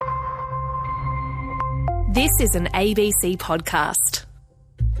This is an ABC podcast.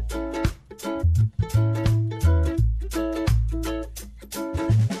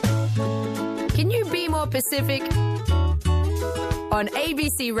 Can you be more Pacific? On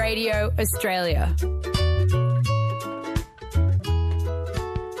ABC Radio Australia.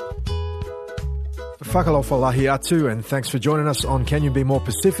 Whakalofa lahi atu, and thanks for joining us on Can You Be More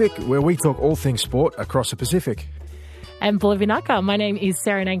Pacific, where we talk all things sport across the Pacific. And Bulavinaka. My name is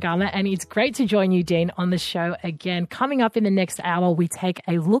Sarah Nangama, and it's great to join you, Dean, on the show again. Coming up in the next hour, we take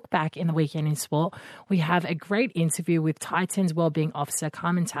a look back in the weekend in sport. We have a great interview with Titans Wellbeing Officer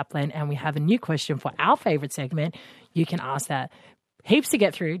Carmen Taplan, and we have a new question for our favourite segment. You can ask that. Heaps to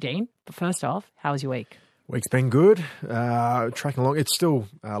get through, Dean. But first off, how was your week? Week's been good, tracking along. It's still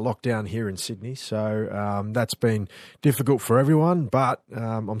locked down here in Sydney, so that's been difficult for everyone, but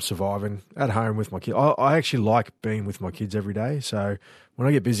I'm surviving at home with my kids. I actually like being with my kids every day, so when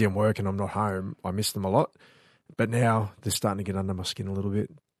I get busy and work and I'm not home, I miss them a lot, but now they're starting to get under my skin a little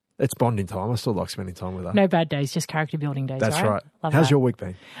bit. It's bonding time. I still like spending time with her. No bad days, just character building days, That's right. Love How's that. your week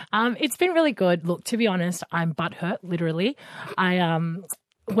been? It's been really good. Look, to be honest, I'm butthurt, literally. I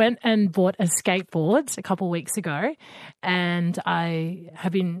went and bought a skateboard a couple of weeks ago, and I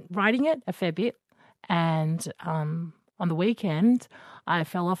have been riding it a fair bit. And on the weekend, I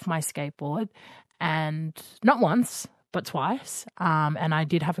fell off my skateboard, and not once, but twice. And I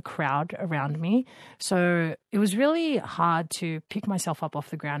did have a crowd around me. So it was really hard to pick myself up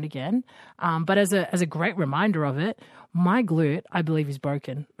off the ground again. But as a great reminder of it, my glute, I believe, is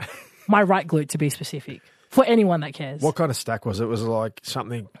broken. My right glute, to be specific. For anyone that cares. What kind of stack was it? Was it like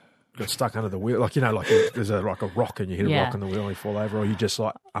something got stuck under the wheel? Like, you know, like there's a rock and you hit a rock on the wheel and you fall over, or you just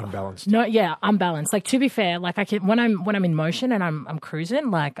like unbalanced? No, yeah, unbalanced. Like, to be fair, like I can, when I'm in motion and I'm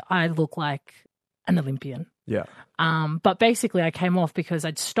cruising, like I look like an Olympian. Yeah. But basically I came off because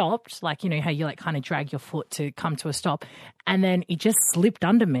I'd stopped, like, you know, how you like kind of drag your foot to come to a stop. And then it just slipped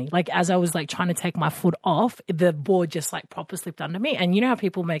under me. Like as I was like trying to take my foot off, the board just like proper slipped under me. And you know how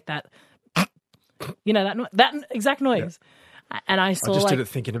people make that, you know, that exact noise. Yeah. And I saw, I just did it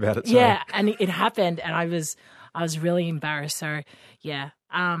thinking about it. Sorry. Yeah, and it happened, and I was really embarrassed. So yeah,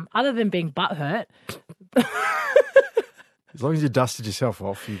 other than being butthurt, as long as you dusted yourself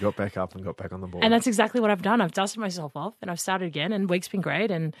off, you got back up and got back on the board. And that's exactly what I've done. I've dusted myself off and I've started again, and week's been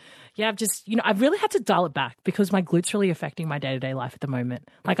great. And yeah, I've just, you know, I've really had to dial it back because my glute's really affecting my day-to-day life at the moment.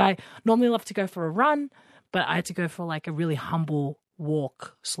 Like I normally love to go for a run, but I had to go for like a really humble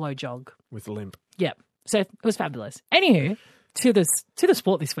walk, slow jog. With a limp. Yep. So it was fabulous. Anywho, to the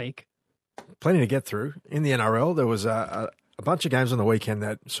sport this week. Plenty to get through. In the NRL, there was a bunch of games on the weekend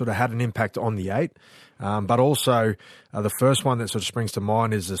that sort of had an impact on the 8. But also the first one that sort of springs to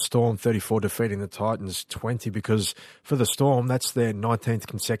mind is the Storm 34 defeating the Titans 20, because for the Storm, that's their 19th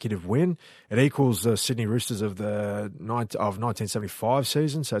consecutive win. It equals the Sydney Roosters of the 1975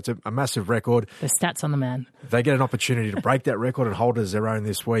 season, so it's a massive record. The stats on the man. They get an opportunity to break that record and hold it as their own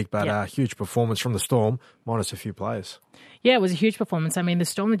this week, but a huge performance from the Storm, minus a few players. Yeah, it was a huge performance. I mean, the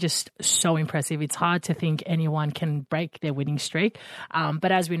Storm are just so impressive. It's hard to think anyone can break their winning streak.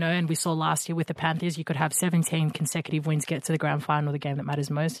 But as we know, and we saw last year with the Panthers, you could have 17 consecutive wins, get to the grand final, the game that matters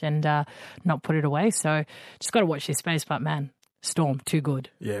most, and not put it away. So just got to watch this space. But man, Storm, too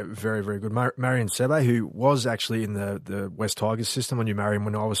good. Yeah, very, very good. Marion Sebe, who was actually in the West Tigers system, I knew Marion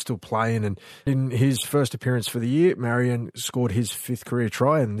when I was still playing. And in his first appearance for the year, Marion scored his 5th career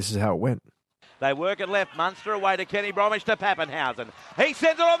try, and this is how it went. They work it left. Munster away to Kenny Bromwich to Pappenhausen. He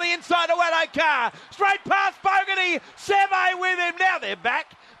sends it on the inside to Addo-Carr. Straight past Fogarty. Seve with him. Now they're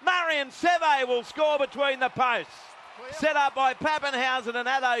back. Marion Seve will score between the posts. Set up by Pappenhausen and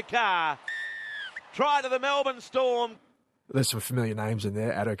Addo-Carr. Try to the Melbourne Storm. There's some familiar names in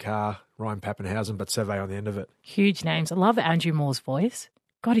there. Addo-Carr, Ryan Pappenhausen, but Seve on the end of it. Huge names. I love Andrew Moore's voice.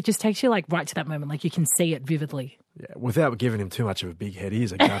 God, it just takes you like right to that moment. Like you can see it vividly. Yeah, without giving him too much of a big head,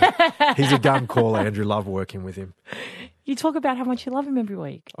 he's a gun. He's a gun caller. Andrew, love working with him. You talk about how much you love him every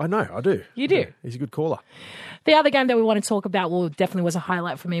week. I know, I do. You do? Yeah, he's a good caller. The other game that we want to talk about, well, definitely was a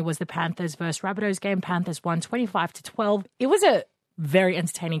highlight for me, was the Panthers versus Rabbitohs game. Panthers won 25-12. It was a very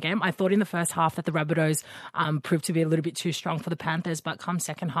entertaining game. I thought in the first half that the Rabbitohs proved to be a little bit too strong for the Panthers, but come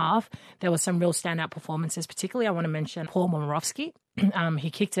second half, there were some real standout performances. Particularly, I want to mention Paul Momirovski.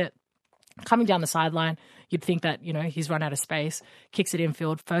 He kicked it coming down the sideline. You'd think that, you know, he's run out of space, kicks it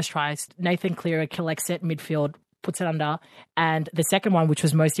infield, first try. Nathan Cleary collects it midfield, puts it under. And the second one, which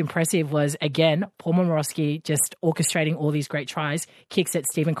was most impressive, was, again, Paul Momirovski just orchestrating all these great tries, kicks it.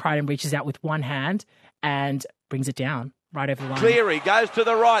 Stephen Crichton reaches out with one hand and brings it down. right over the line. Cleary goes to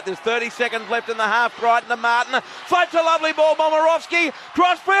the right. There's 30 seconds left in the half. Crichton to Martin. Floats a lovely ball. Momirovski.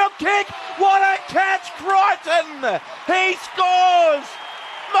 Crossfield kick. What a catch, Crichton. He scores.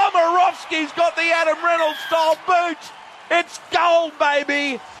 Momirovski's got the Adam Reynolds style boot. It's gold,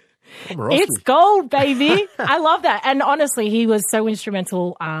 baby. It's gold, baby. I love that. And honestly, he was so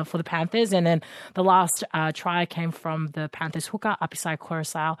instrumental for the Panthers. And then the last try came from the Panthers hooker, Apisai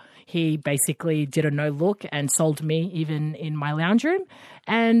Coruscant. He basically did a no-look and sold me even in my lounge room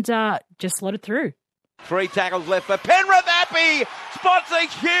and just slotted through. 3 tackles left for Penrith. Appy spots a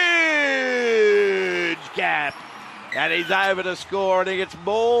huge gap. And he's over to score and he gets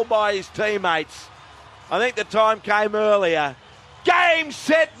mauled by his teammates. I think the time came earlier. Game,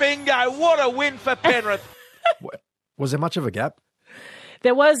 set, bingo. What a win for Penrith. Was there much of a gap?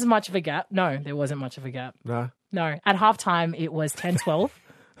 There was much of a gap. No, there wasn't much of a gap. No. At halftime, it was 10-12.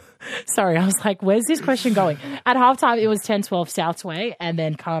 Sorry, I was like, where's this question going? At halftime, it was 10-12 Souths way, and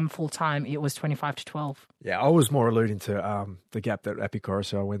then come full time, it was 25-12. Yeah, I was more alluding to the gap that Api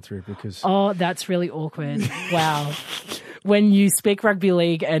Coruscant went through because... Oh, that's really awkward. Wow. When you speak rugby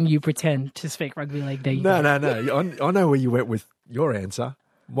league and you pretend to speak rugby league, there you go. No. I know where you went with your answer.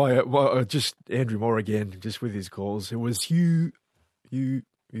 Just Andrew Moore again, just with his calls. It was you. It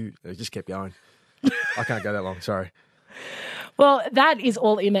just kept going. I can't go that long, sorry. Well, that is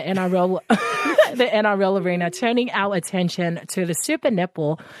all in the NRL, the NRL arena. Turning our attention to the Super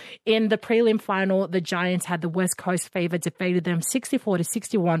Netball. In the prelim final, the Giants had the West Coast Fever, defeated them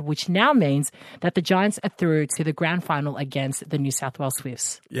 64-61, which now means that the Giants are through to the grand final against the New South Wales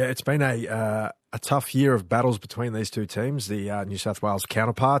Swifts. Yeah, it's been a tough year of battles between these two teams, the New South Wales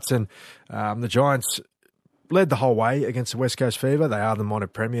counterparts, and the Giants led the whole way against the West Coast Fever. They are the minor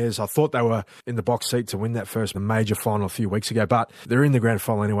premiers. I thought they were in the box seat to win that first major final a few weeks ago, but they're in the grand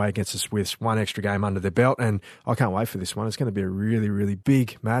final anyway against the Swifts, one extra game under their belt, and I can't wait for this one. It's going to be a really, really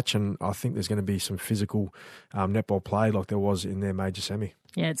big match, and I think there's going to be some physical netball play like there was in their major semi.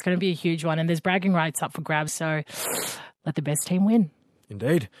 Yeah, it's going to be a huge one, and there's bragging rights up for grabs, so let the best team win.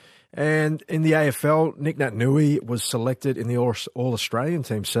 Indeed. And in the AFL, Nick Naitanui was selected in the All-Australian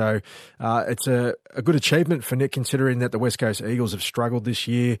team. So it's a good achievement for Nick, considering that the West Coast Eagles have struggled this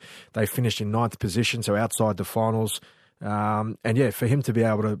year. They finished in 9th position, so outside the finals. And yeah, for him to be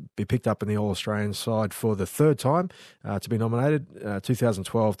able to be picked up in the All-Australian side for the third time, to be nominated,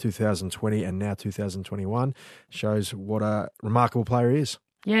 2012, 2020, and now 2021, shows what a remarkable player he is.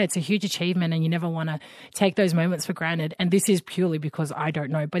 Yeah, it's a huge achievement and you never want to take those moments for granted. And this is purely because I don't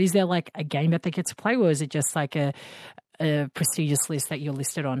know. But is there like a game that they get to play, or is it just like a prestigious list that you're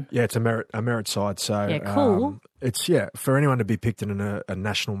listed on? Yeah, it's a merit side. So yeah, cool. It's for anyone to be picked in a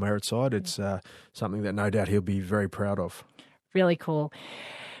national merit side, it's something that no doubt he'll be very proud of. Really cool.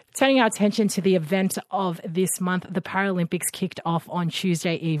 Turning our attention to the event of this month, the Paralympics kicked off on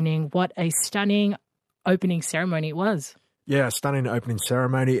Tuesday evening. What a stunning opening ceremony it was. Yeah, a stunning opening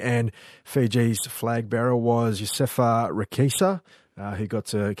ceremony, and Fiji's flag bearer was Yosefa Rakisa, who got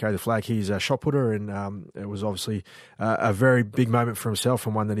to carry the flag. He's a shot putter, and it was obviously a very big moment for himself,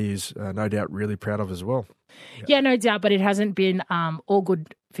 and one that he's no doubt really proud of as well. Yeah, no doubt, but it hasn't been all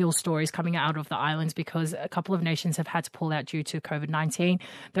good feel stories coming out of the islands, because a couple of nations have had to pull out due to COVID-19.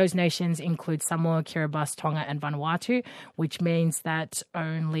 Those nations include Samoa, Kiribati, Tonga and Vanuatu, which means that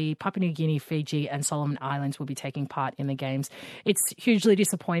only Papua New Guinea, Fiji and Solomon Islands will be taking part in the Games. It's hugely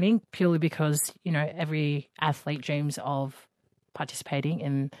disappointing, purely because, you know, every athlete dreams of participating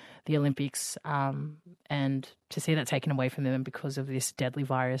in the Olympics, and to see that taken away from them because of this deadly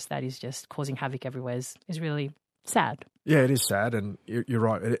virus that is just causing havoc everywhere is really sad. Yeah, it is sad, and you're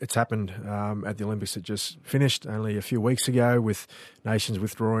right. It's happened at the Olympics that just finished only a few weeks ago, with nations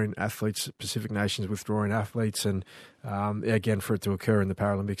withdrawing athletes, Pacific nations withdrawing athletes, and again, for it to occur in the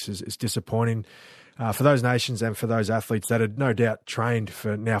Paralympics is disappointing for those nations and for those athletes that had no doubt trained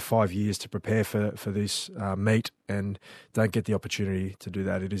for now 5 years to prepare for this meet and don't get the opportunity to do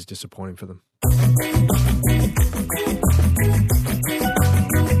that. It is disappointing for them.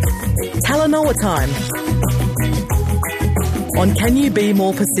 Talanoa time on Can You Be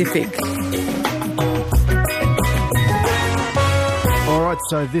More Pacific? All right,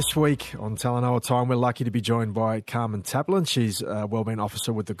 so this week on Talanoa Time, we're lucky to be joined by Carmen Taplin. She's a wellbeing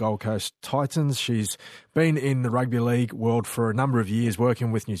officer with the Gold Coast Titans. She's been in the rugby league world for a number of years,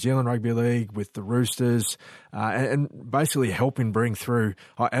 working with New Zealand Rugby League, with the Roosters, and basically helping bring through,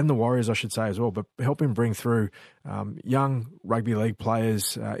 and the Warriors, I should say as well, but helping bring through young rugby league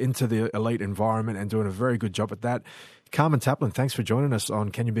players into the elite environment and doing a very good job at that. Carmen Taplin, thanks for joining us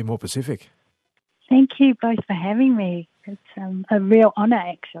on Can You Be More Pacific? Thank you both for having me. It's a real honour,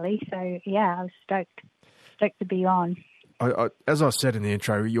 actually. So, yeah, I was stoked to be on. as I said in the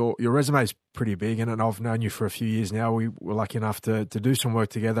intro, your resume is pretty big, and I've known you for a few years now. We were lucky enough to do some work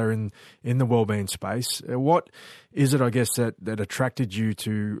together in the wellbeing space. What is it, I guess, that attracted you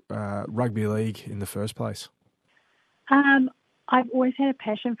to rugby league in the first place? I've always had a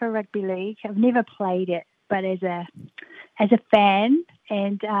passion for rugby league. I've never played it, but as a fan,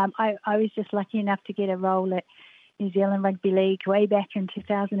 and I was just lucky enough to get a role at New Zealand Rugby League way back in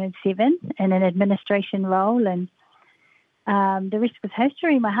 2007 in an administration role, and the rest was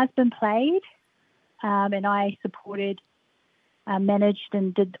history. My husband played, and I supported, managed,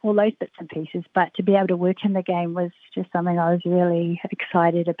 and did all those bits and pieces. But to be able to work in the game was just something I was really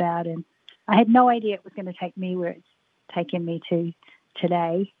excited about, and I had no idea it was going to take me where it's taken me to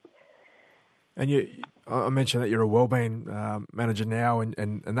today. And I mentioned that you're a wellbeing manager now,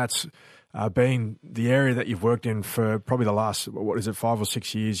 and that's been the area that you've worked in for probably the last, 5 or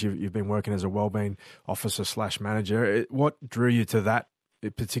 6 years you've been working as a wellbeing officer / manager. What drew you to that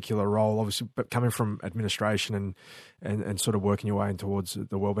particular role, obviously, but coming from administration and sort of working your way in towards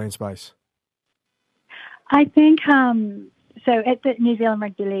the wellbeing space? I think, so at the New Zealand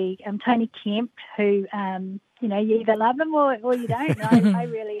Rugby League, Tony Kemp, who, you either love him or you don't. I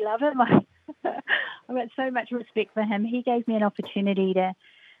really love him. I've got so much respect for him. He gave me an opportunity to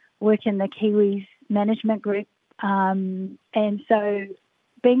work in the Kiwis management group. And so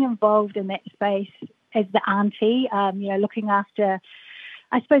being involved in that space as the auntie, looking after,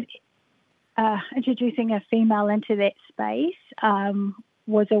 I suppose, introducing a female into that space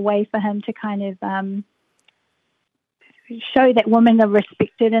was a way for him to kind of show that women are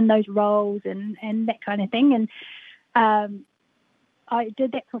respected in those roles and that kind of thing. And I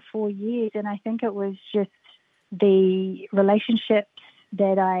did that for 4 years, and I think it was just the relationships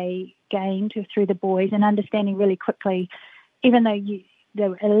that I gained through the boys and understanding really quickly, even though they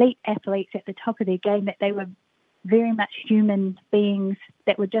were elite athletes at the top of their game, that they were very much human beings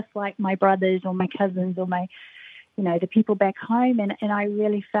that were just like my brothers or my cousins or my, the people back home. And I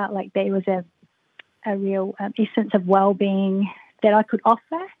really felt like there was a real essence of well-being that I could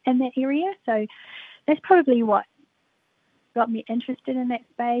offer in that area. So that's probably what got me interested in that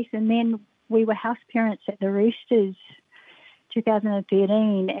space. And then we were house parents at the Roosters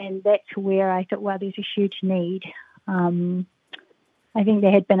 2013, and that's where I thought, well, there's a huge need. I think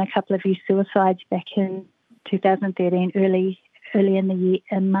there had been a couple of few suicides back in 2013, early in the year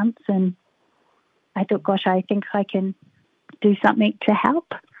and months, and I thought, gosh, I think I can do something to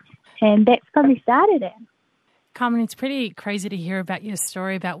help. And that's probably started it. Carmen, it's pretty crazy to hear about your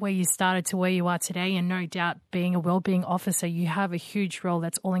story, about where you started to where you are today, and no doubt being a wellbeing officer, you have a huge role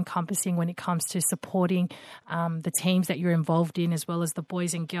that's all-encompassing when it comes to supporting the teams that you're involved in, as well as the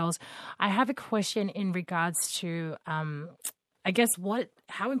boys and girls. I have a question in regards to, I guess,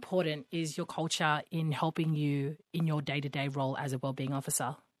 how important is your culture in helping you in your day-to-day role as a wellbeing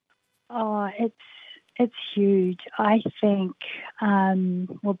officer? Oh, it's huge. I think, being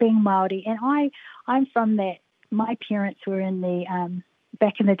Māori, and I'm from that. My parents were in the,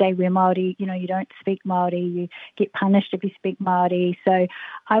 back in the day where Māori, you don't speak Māori, you get punished if you speak Māori. So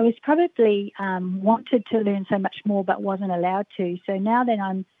I was probably wanted to learn so much more but wasn't allowed to. So now that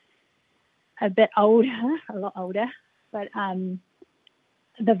I'm a bit older, a lot older, but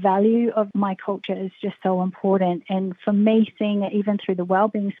the value of my culture is just so important. And for me, seeing it even through the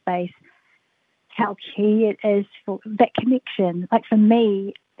wellbeing space, how key it is for that connection. Like for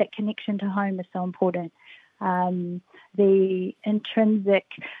me, that connection to home is so important. The intrinsic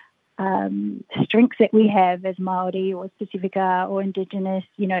strengths that we have as Māori or Pacifica or Indigenous,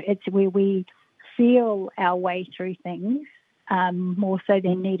 it's where we feel our way through things more so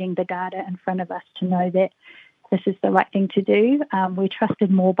than needing the data in front of us to know that this is the right thing to do. We're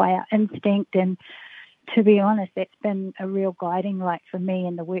trusted more by our instinct, and to be honest, that's been a real guiding light for me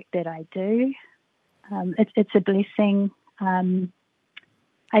in the work that I do. It's a blessing.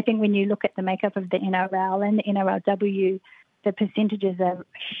 I think when you look at the makeup of the NRL and the NRLW, the percentages are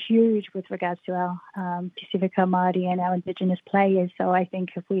huge with regards to our Pacifica, Māori and our Indigenous players. So I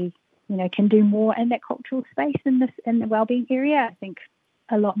think if we, can do more in that cultural space in the wellbeing area, I think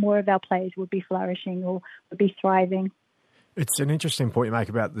a lot more of our players would be flourishing or would be thriving. It's an interesting point you make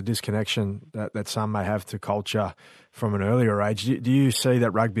about the disconnection that some may have to culture from an earlier age. Do you see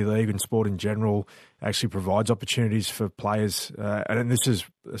that rugby league and sport in general actually provides opportunities for players? And this is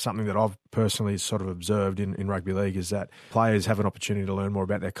something that I've personally sort of observed in rugby league, is that players have an opportunity to learn more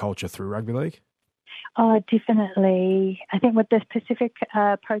about their culture through rugby league? Oh, definitely. I think with the Pacific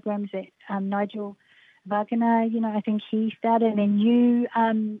programs that Nigel Wagner, I think he started, and you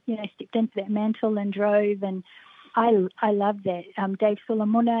stepped into that mantle and drove, and I love that. Dave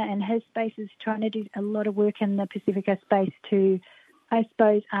Sulamuna and his space is trying to do a lot of work in the Pacifica space to, I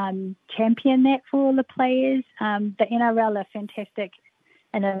suppose, champion that for all the players. The NRL are fantastic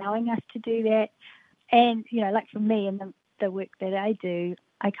in allowing us to do that. And, like for me and the work that I do,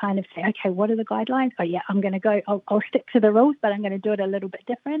 I kind of say, okay, what are the guidelines? Oh, yeah, I'm going to go, I'll stick to the rules, but I'm going to do it a little bit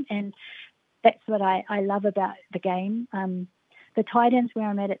different. And that's what I love about the game. The Titans, where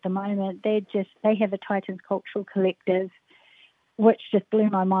I'm at the moment, they have a Titans Cultural Collective, which just blew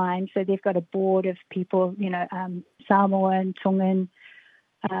my mind. So they've got a board of people, Samoan, Tongan,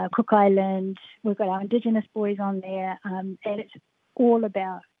 Cook Island. We've got our Indigenous boys on there, and it's all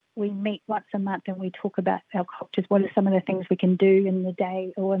about, we meet once a month and we talk about our cultures. What are some of the things we can do in the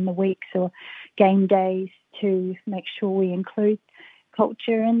day or in the weeks or game days to make sure we include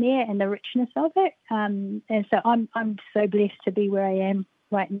culture in there and the richness of it. And so I'm so blessed to be where I am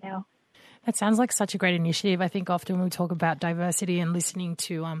right now. That sounds like such a great initiative. I think often when we talk about diversity and listening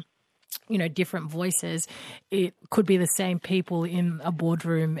to different voices, it could be the same people in a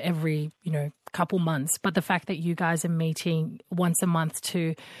boardroom every, couple months. But the fact that you guys are meeting once a month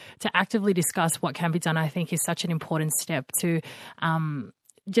to actively discuss what can be done, I think is such an important step to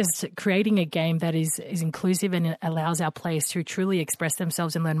just creating a game that is inclusive and allows our players to truly express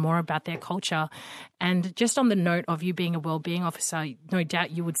themselves and learn more about their culture. And just on the note of you being a wellbeing officer, no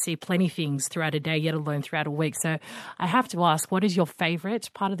doubt you would see plenty of things throughout a day, yet alone throughout a week. So I have to ask, what is your favourite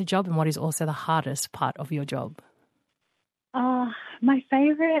part of the job and what is also the hardest part of your job? My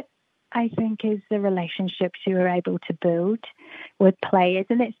favourite, I think, is the relationships you are able to build with players,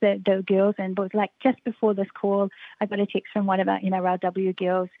 and it's the girls and boys. Like just before this call, I got a text from one of our NRLW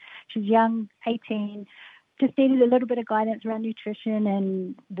girls. She's young, 18, just needed a little bit of guidance around nutrition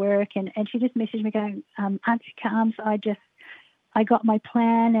and work, and she just messaged me going, Auntie Carms, I got my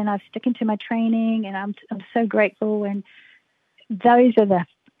plan and I've sticking to my training, and I'm so grateful. And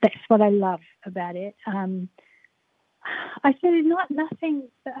that's what I love about it. I suppose nothing.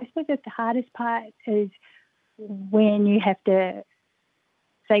 I suppose that the hardest part is when you have to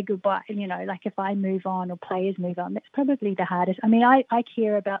say goodbye. Like if I move on or players move on, that's probably the hardest. I mean, I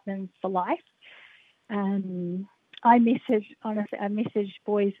care about them for life. I message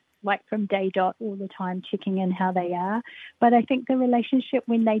boys like from day dot all the time, checking in how they are. But I think the relationship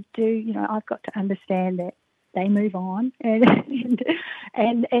when they do, I've got to understand that they move on and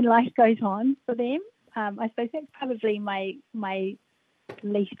life goes on for them. I suppose that's probably my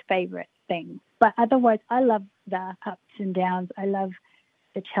least favourite thing. But otherwise, I love the ups and downs. I love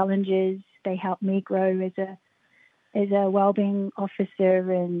the challenges. They help me grow as a wellbeing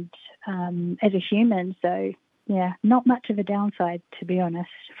officer and as a human. So, yeah, not much of a downside, to be honest,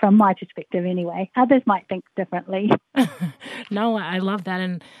 from my perspective anyway. Others might think differently. No, I love that.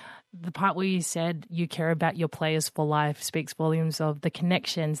 And the part where you said you care about your players for life speaks volumes of the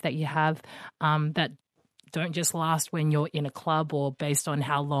connections that you have that don't just last when you're in a club or based on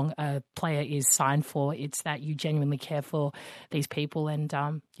how long a player is signed for. It's that you genuinely care for these people. And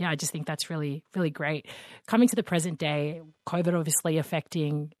I just think that's really, really great. Coming to the present day, COVID obviously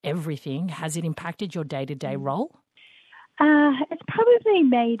affecting everything. Has it impacted your day-to-day role? It's probably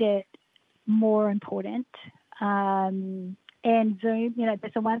made it more important. And Zoom,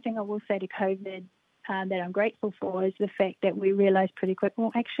 that's the one thing I will say to COVID that I'm grateful for is the fact that we realised pretty quick,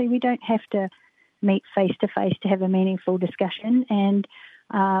 well, actually we don't have to meet face-to-face to have a meaningful discussion. And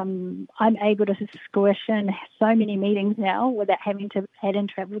I'm able to squish in so many meetings now without having to add in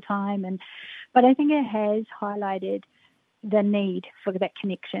travel time. But I think it has highlighted the need for that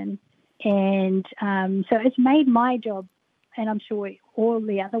connection. And so it's made my job, and I'm sure all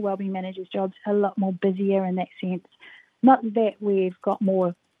the other wellbeing managers' jobs, a lot more busier in that sense. Not that we've got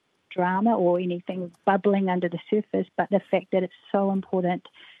more drama or anything bubbling under the surface, but the fact that it's so important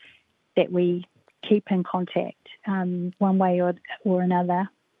that we keep in contact one way or another.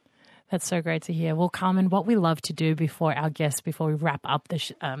 That's so great to hear. Well, Carmen, what we love to do before we wrap up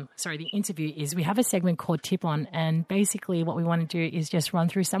the interview is we have a segment called Tip On, and basically what we want to do is just run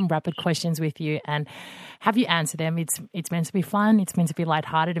through some rapid questions with you and have you answer them. It's meant to be fun. It's meant to be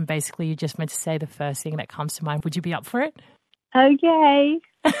lighthearted, and basically you're just meant to say the first thing that comes to mind. Would you be up for it? Okay.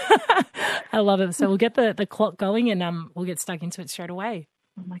 I love it. So we'll get the clock going and we'll get stuck into it straight away.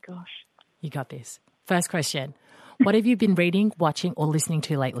 Oh my gosh. You got this. First question. What have you been reading, watching, or listening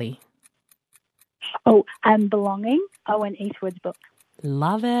to lately? Oh, Belonging, Owen Eastwood's book.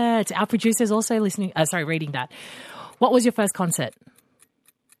 Love it. Our producer's also reading that. What was your first concert?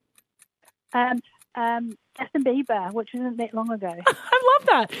 Justin Bieber, which wasn't that long ago. I love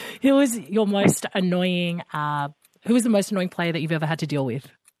that. Who was your most annoying, who was the most annoying player that you've ever had to deal with?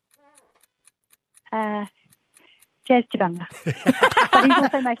 Jazz Tabunga. But he's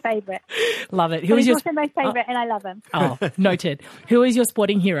also my favourite. Love it. He's also my favourite, and I love him. Oh, noted. Who is your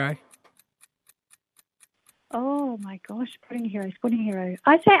sporting hero? Oh, my gosh, sporting hero.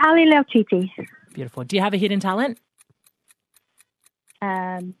 I'd say Ali Lautiti. Beautiful. Do you have a hidden talent?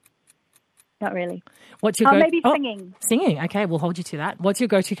 Not really. What's your maybe singing. Singing. Okay, we'll hold you to that. What's your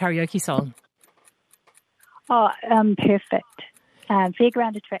go-to karaoke song? Perfect.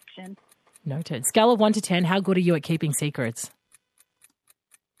 Fairground Attraction. Noted. Scale of 1 to 10, how good are you at keeping secrets?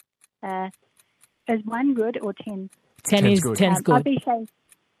 Is 1 good or 10? 10's good. 10's good. I'd be saying,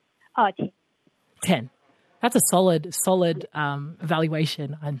 10. 10. That's a solid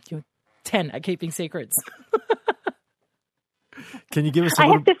evaluation. And you're 10 at keeping secrets. Can you give us I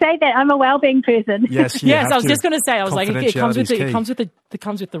have to say that I'm a well-being person. Yes, yes. I was just going to say. I was like, it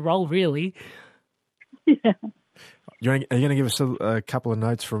comes with the role, really. Yeah. Are you going to give us a couple of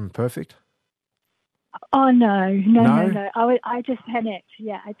notes from Perfect? Oh, no. I just panicked.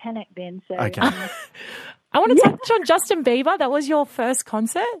 Yeah, I panicked then. So, okay. I want to touch on Justin Bieber. That was your first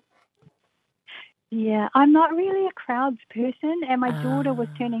concert? Yeah, I'm not really a crowds person, and my daughter was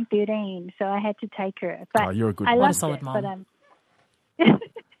turning 13, so I had to take her. But you're a good I mom. What a loved solid it, mom. But,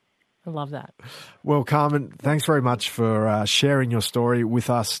 I love that. Well, Carmen, thanks very much for sharing your story with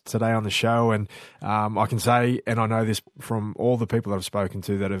us today on the show. And I can say, and I know this from all the people that I've spoken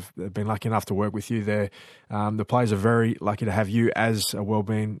to that have been lucky enough to work with you there, the players are very lucky to have you as a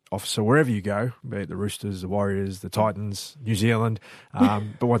wellbeing officer wherever you go, be it the Roosters, the Warriors, the Titans, New Zealand.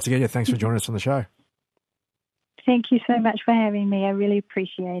 But once again, thanks for joining us on the show. Thank you so much for having me. I really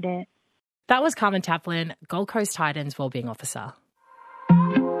appreciate it. That was Carmen Taplin, Gold Coast Titans Wellbeing Officer.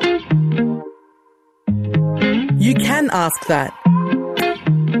 You can ask that.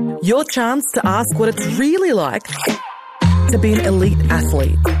 Your chance to ask what it's really like to be an elite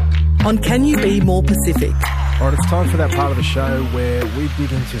athlete on Can You Be More Pacific? All right, it's time for that part of the show where we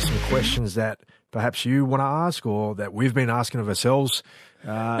dig into some questions that perhaps you want to ask or that we've been asking of ourselves in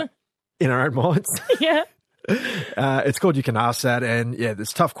our own minds. Yeah. It's called You Can Ask That, and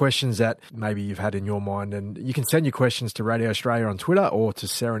there's tough questions that maybe you've had in your mind, and you can send your questions to Radio Australia on Twitter or to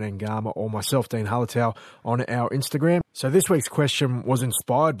Sarah Nangama or myself, Dean Hallertau, on our Instagram. So this week's question was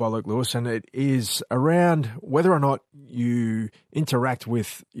inspired by Luke Lewis, and it is around whether or not you interact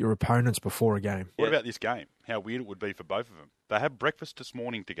with your opponents before a game. What about this game? How weird it would be for both of them. They have breakfast this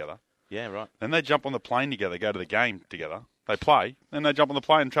morning together. Yeah, right. Then they jump on the plane together, go to the game together. They play. Then they jump on the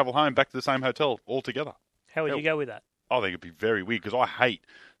plane and travel home back to the same hotel all together. How would you go with that? I think it'd be very weird because I hate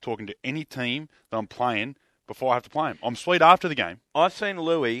talking to any team that I'm playing before I have to play them. I'm sweet after the game. I've seen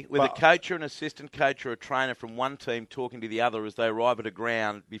Louis with a coach or an assistant coach or a trainer from one team talking to the other as they arrive at a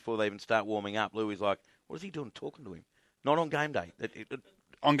ground before they even start warming up. Louis like, what is he doing talking to him? Not on game day.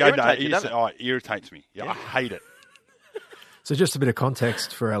 On game day, it irritates me. Yeah, I hate it. So just a bit of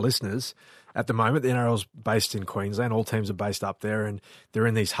context for our listeners. At the moment, the NRL's based in Queensland. All teams are based up there, and they're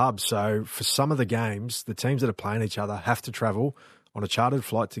in these hubs. So for some of the games, the teams that are playing each other have to travel on a chartered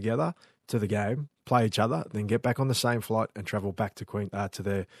flight together to the game, play each other, then get back on the same flight and travel back to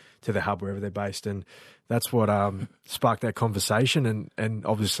the hub wherever they're based. And that's what sparked that conversation. And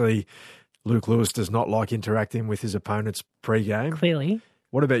obviously, Luke Lewis does not like interacting with his opponents pre-game. Clearly.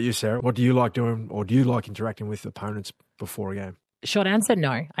 What about you, Sarah? What do you like doing, or do you like interacting with opponents before a game? Short answer,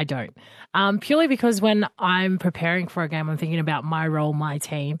 no, I don't. Purely because when I'm preparing for a game, I'm thinking about my role, my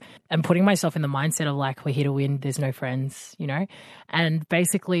team, and putting myself in the mindset of like, we're here to win, there's no friends, you know? And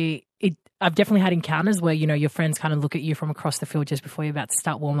basically, I've definitely had encounters where, you know, your friends kind of look at you from across the field just before you're about to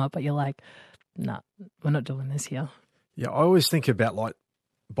start warm up, but you're like, nah, we're not doing this here. Yeah, I always think about like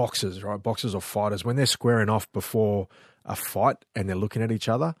boxers, right? Boxers or fighters, when they're squaring off before a fight and they're looking at each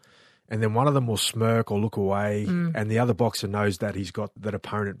other, and then one of them will smirk or look away, and the other boxer knows that he's got that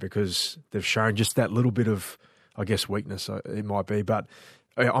opponent because they've shown just that little bit of, I guess, weakness it might be. But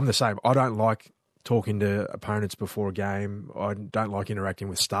I'm the same. I don't like talking to opponents before a game. I don't like interacting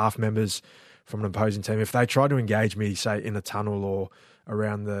with staff members from an opposing team. If they try to engage me, say, in a tunnel or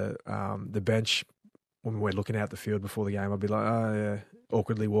around the bench when we're looking out the field before the game, I'd be like, oh, yeah,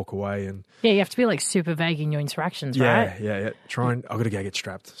 awkwardly walk away. And yeah, you have to be like super vague in your interactions, right? Yeah. I've got to go get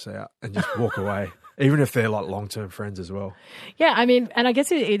strapped, and just walk away, even if they're like long-term friends as well. Yeah, I mean, and I guess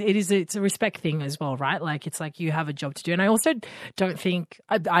it's a respect thing as well, right? Like, it's like you have a job to do. And I also don't think,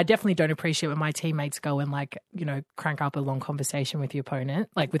 I definitely don't appreciate when my teammates go and like, you know, crank up a long conversation with your opponent,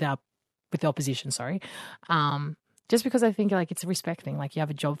 like with the opposition, sorry. Just because I think like it's a respect thing. Like you have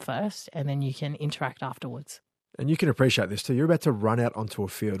a job first and then you can interact afterwards. And you can appreciate this too. You're about to run out onto a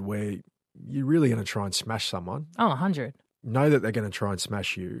field where you're really going to try and smash someone. Oh, 100. know that they're going to try and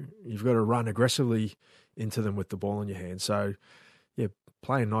smash you. You've got to run aggressively into them with the ball in your hand. So, yeah,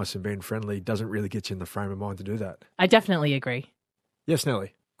 playing nice and being friendly doesn't really get you in the frame of mind to do that. I definitely agree. Yes,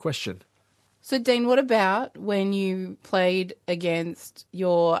 Nelly. Question. So, Dean, what about when you played against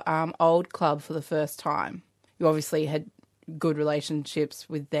your old club for the first time? You obviously had good relationships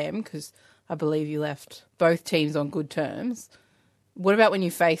with them because I believe you left both teams on good terms. What about when you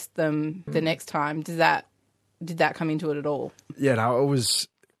faced them the next time? Did that come into it at all? Yeah, no, it was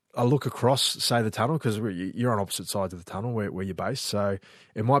a look across, say, the tunnel, because you're on opposite sides of the tunnel where you're based. So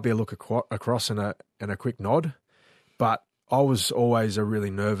it might be a look across and a quick nod. But I was always a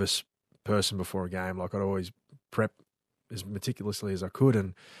really nervous person before a game. Like, I'd always prep as meticulously as I could.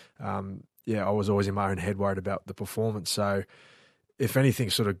 And, I was always in my own head worried about the performance. So if anything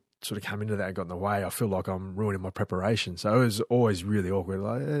sort of came into that and got in the way, I feel like I'm ruining my preparation. So it was always really awkward.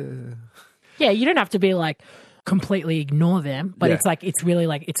 Like, Yeah, you don't have to be like completely ignore them, but it's like it's really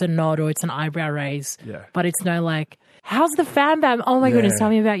like it's a nod or it's an eyebrow raise. Yeah. But it's no like, how's the fan bam? Oh my goodness, tell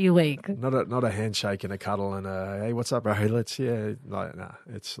me about your week. Not a handshake and a cuddle and a hey, what's up, bro? It's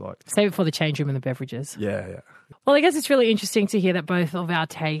like save it for the change room and the beverages. Yeah. Well, I guess it's really interesting to hear that both of our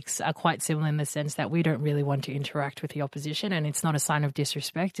takes are quite similar in the sense that we don't really want to interact with the opposition, and it's not a sign of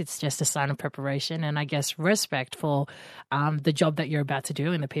disrespect. It's just a sign of preparation and I guess respect for the job that you're about to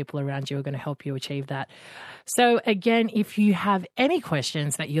do and the people around you are going to help you achieve that. So again, if you have any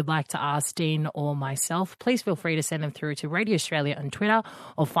questions that you'd like to ask Dean or myself, please feel free to send them through to Radio Australia on Twitter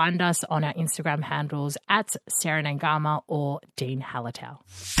or find us on our Instagram handles at Sarah Nangama or Dean Hallertau.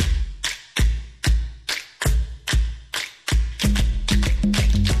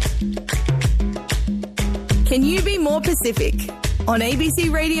 Can you be more Pacific? On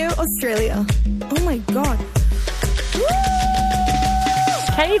ABC Radio Australia. Oh my God. Woo!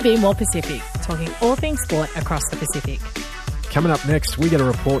 Can you be more Pacific? Talking all things sport across the Pacific. Coming up next, we get a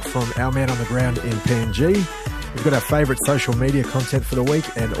report from our man on the ground in PNG. We've got our favourite social media content for the week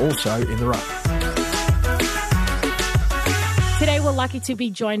and also in the ruck. Today we're lucky to be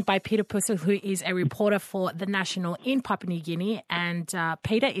joined by Peter Pussel, who is a reporter for The National in Papua New Guinea. And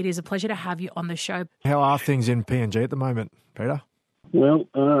Peter, it is a pleasure to have you on the show. How are things in PNG at the moment, Peter? Well,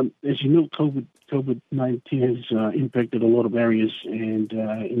 as you know, COVID-19 has impacted a lot of areas. And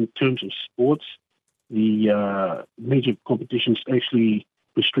in terms of sports, the major competitions actually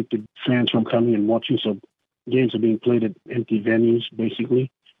restricted fans from coming and watching. So games are being played at empty venues,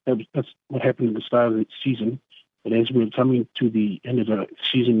 basically. That's what happened at the start of the season. But as we're coming to the end of the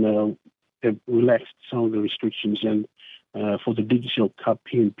season, they've relaxed some of the restrictions. And for the Digicel Cup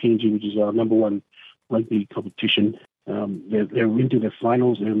here in PNG, which is our number one rugby competition, they're into the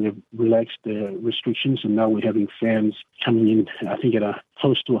finals and they've relaxed the restrictions. And now we're having fans coming in, I think, at a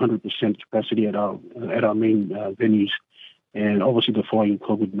close to 100% capacity at our main venues. And obviously they're following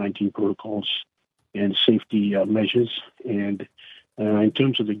COVID-19 protocols and safety measures. And in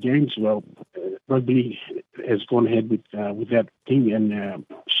terms of the games, well, rugby has gone ahead with that thing, and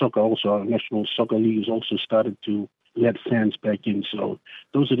soccer also, our National Soccer League has also started to let fans back in. So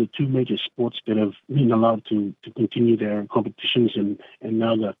those are the two major sports that have been allowed to continue their competitions, and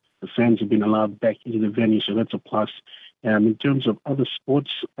now the fans have been allowed back into the venue, so that's a plus. In terms of other sports,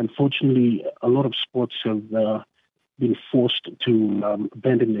 unfortunately, a lot of sports have been forced to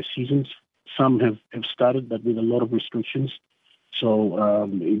abandon their seasons. Some have started, but with a lot of restrictions. So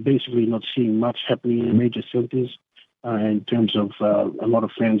basically not seeing much happening in major centres in terms of a lot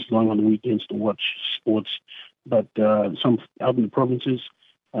of fans going on the weekends to watch sports. But some out in the provinces,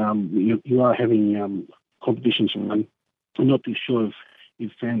 you are having competitions run. I'm not too sure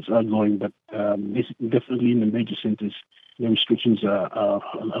if fans are going, but definitely in the major centres, the restrictions are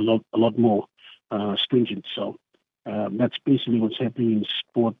a lot more stringent. So that's basically what's happening in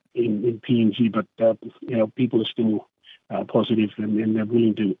sport in PNG. But people are still positive and they're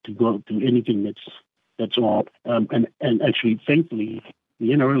willing to go to anything that's on. And actually, thankfully, the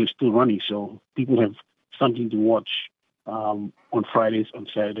NRL is still running, so people have something to watch on Fridays, on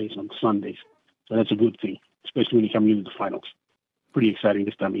Saturdays, on Sundays. So that's a good thing, especially when you come into the finals. Pretty exciting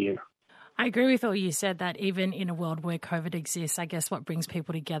this time of year. I agree with all you said, that even in a world where COVID exists, I guess what brings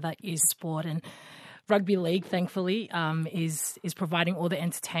people together is sport, and rugby league, thankfully, is providing all the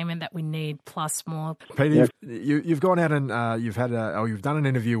entertainment that we need, plus more. Peter, you've gone out and you've done an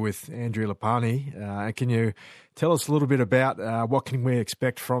interview with Andrew Lapani. Can you tell us a little bit about what can we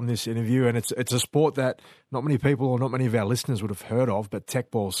expect from this interview? And it's a sport that not many people or not many of our listeners would have heard of, but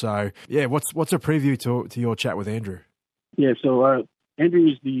Techball. So yeah, what's a preview to your chat with Andrew? Yeah, so Andrew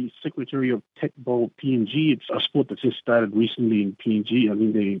is the secretary of Techball PNG. It's a sport that just started recently in PNG. I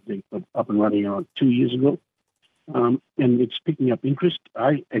mean, they got up and running around 2 years ago. and it's picking up interest.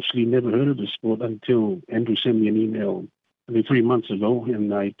 I actually never heard of the sport until Andrew sent me an email I think 3 months ago,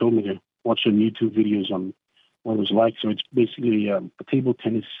 and I told me to watch some YouTube videos on what it was like. So it's basically a table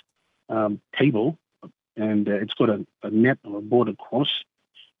tennis table, and it's got a net or a board across,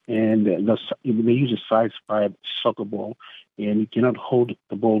 and they use a size 5 soccer ball, and you cannot hold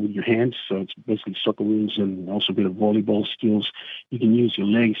the ball with your hands, so it's basically soccer rules and also a bit of volleyball skills. You can use your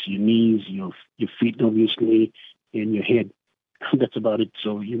legs, your knees, your feet, obviously, and your head. That's about it.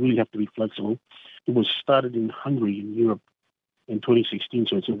 So you really have to be flexible. It was started in Hungary in Europe in 2016,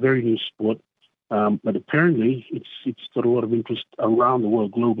 so it's a very new sport. But apparently, it's got a lot of interest around the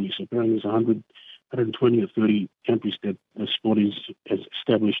world globally. So apparently, there's 120 or 30 countries that the sport is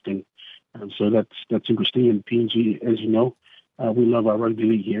established in. So that's interesting. And PNG, as you know, we love our rugby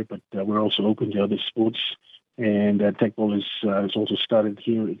league here, but we're also open to other sports. And Tekball is also started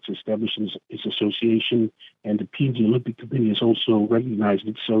here. It's established its association, and the PNG Olympic Committee has also recognized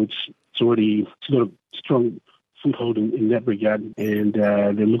it. So it's got a strong foothold in that regard, and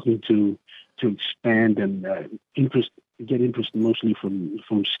they're looking to expand and get interest mostly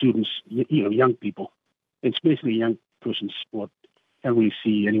from students, young people. It's basically a young person's sport. Can't really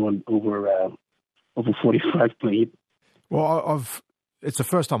see anyone over 45 playing it. Well, it's the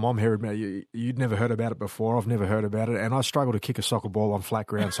first time I'm hearing about it. You'd never heard about it before. I've never heard about it, and I struggle to kick a soccer ball on flat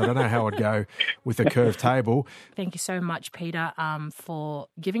ground, so I don't know how it'd go with a curved table. Thank you so much, Peter, for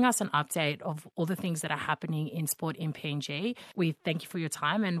giving us an update of all the things that are happening in sport in PNG. We thank you for your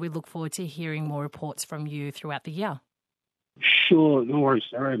time, and we look forward to hearing more reports from you throughout the year. Sure, no worries.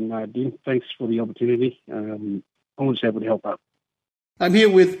 All right, Dean, thanks for the opportunity. Always happy to help out. I'm here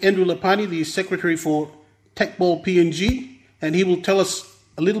with Andrew Lapani, the Secretary for Tekball PNG, and he will tell us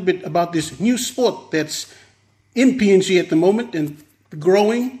a little bit about this new sport that's in PNG at the moment and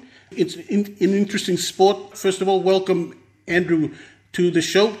growing. It's an interesting sport. First of all, welcome, Andrew, to the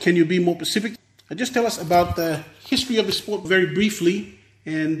show. Can you be more specific? Just tell us about the history of the sport very briefly,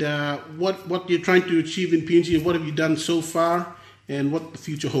 and what you're trying to achieve in PNG, and what have you done so far, and what the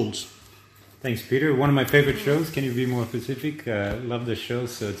future holds. Thanks, Peter. One of my favorite shows. Can you be more specific? Love the show,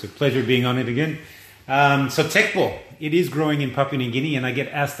 so it's a pleasure being on it again. So Tekball, it is growing in Papua New Guinea, and I get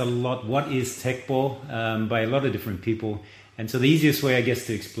asked a lot, what is Tekball, by a lot of different people. And so the easiest way, I guess,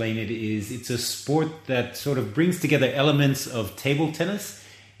 to explain it is it's a sport that sort of brings together elements of table tennis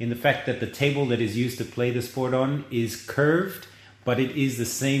in the fact that the table that is used to play the sport on is curved, but it is the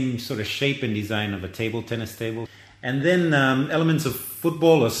same sort of shape and design of a table tennis table. And then elements of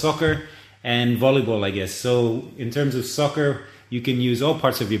football or soccer and volleyball, I guess. So in terms of soccer, you can use all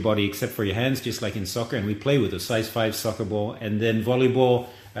parts of your body except for your hands, just like in soccer. And we play with a size 5 soccer ball. And then volleyball,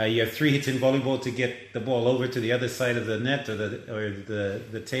 you have 3 hits in volleyball to get the ball over to the other side of the net or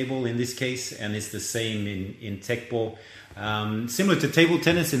the table in this case. And it's the same in Tekball. Similar to table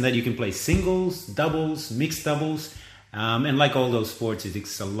tennis in that you can play singles, doubles, mixed doubles. And like all those sports,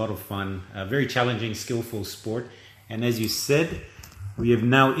 it's a lot of fun. A very challenging, skillful sport. And as you said, we have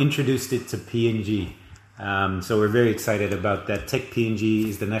now introduced it to PNG. So we're very excited about that. Tech PNG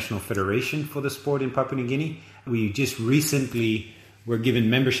is the national federation for the sport in Papua New Guinea. We just recently were given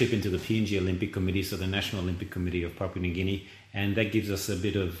membership into the PNG Olympic Committee, so the National Olympic Committee of Papua New Guinea. And that gives us a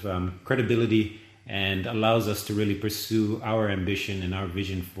bit of credibility and allows us to really pursue our ambition and our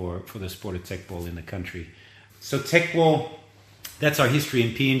vision for the sport of Tekball in the country. So Tekball, that's our history in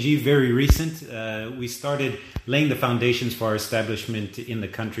PNG, very recent. We started laying the foundations for our establishment in the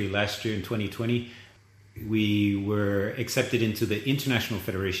country last year in 2020. We were accepted into the International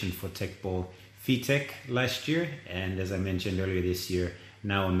Federation for Tekball, FITEC, last year. And as I mentioned earlier this year,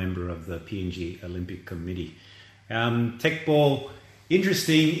 now a member of the PNG Olympic Committee. Tekball,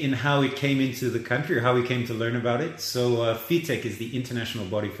 interesting in how it came into the country or how we came to learn about it. So FITEC is the international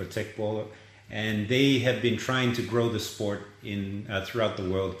body for Tekball, and they have been trying to grow the sport throughout the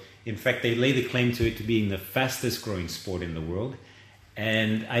world. In fact, they lay the claim to it to being the fastest growing sport in the world.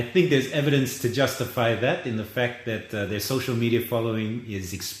 And I think there's evidence to justify that in the fact that their social media following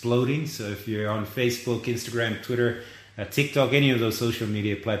is exploding. So if you're on Facebook, Instagram, Twitter, TikTok, any of those social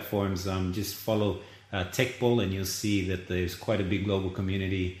media platforms, just follow Tekball and you'll see that there's quite a big global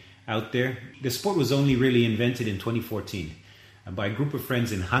community out there. The sport was only really invented in 2014 by a group of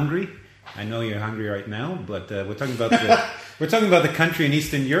friends in Hungary. I know you're hungry right now, but we're talking about the country in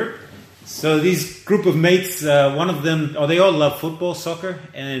Eastern Europe. So these group of mates, one of them, they all love football, soccer,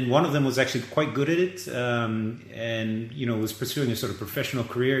 and one of them was actually quite good at it, and was pursuing a sort of professional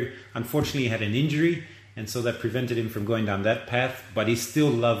career. Unfortunately, he had an injury, and so that prevented him from going down that path. But he still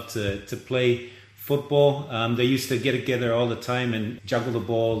loved to play football. They used to get together all the time and juggle the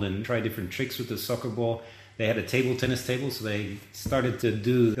ball and try different tricks with the soccer ball. They had a table tennis table, so they started to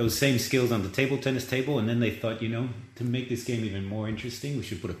do those same skills on the table tennis table, and then they thought, to make this game even more interesting, we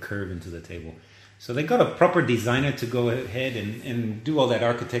should put a curve into the table. So they got a proper designer to go ahead and do all that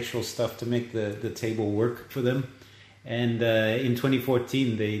architectural stuff to make the table work for them. And in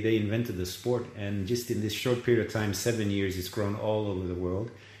 2014, they invented the sport, and just in this short period of time, 7 years, it's grown all over the world.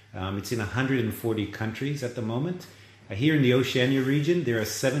 It's in 140 countries at the moment. Here in the Oceania region, there are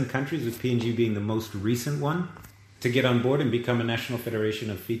 7 countries, with PNG being the most recent one, to get on board and become a national federation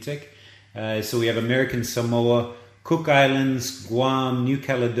of FITEC. So we have American Samoa, Cook Islands, Guam, New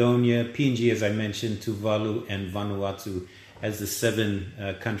Caledonia, PNG, as I mentioned, Tuvalu, and Vanuatu as the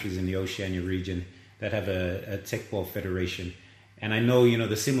 7 countries in the Oceania region that have a Tekball federation. And I know,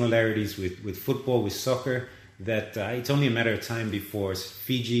 the similarities with football, with soccer, that it's only a matter of time before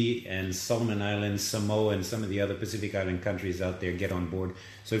Fiji and Solomon Islands, Samoa, and some of the other Pacific Island countries out there get on board.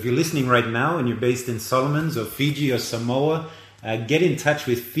 So if you're listening right now and you're based in Solomons or Fiji or Samoa, get in touch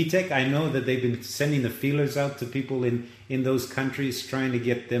with FITEC. I know that they've been sending the feelers out to people in those countries, trying to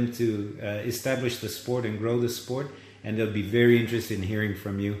get them to establish the sport and grow the sport, and they'll be very interested in hearing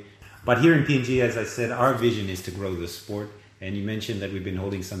from you. But here in PNG, as I said, our vision is to grow the sport. And you mentioned that we've been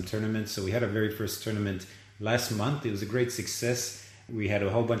holding some tournaments. So we had our very first tournament last month. It was a great success. We had a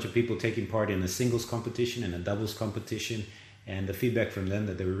whole bunch of people taking part in a singles competition and a doubles competition. And the feedback from them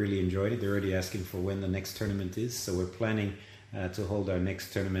that they really enjoyed it. They're already asking for when the next tournament is. So we're planning to hold our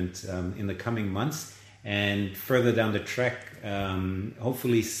next tournament in the coming months. And further down the track,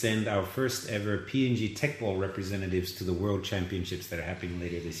 hopefully send our first ever PNG Tekball representatives to the World Championships that are happening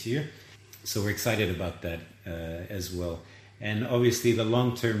later this year. So we're excited about that as well. And obviously the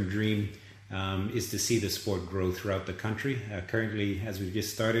long-term dream is to see the sport grow throughout the country. Currently, as we've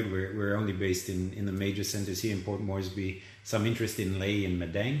just started, we're only based in the major centers here in Port Moresby, some interest in Lae and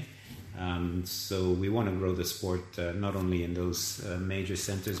Madang. So we want to grow the sport not only in those major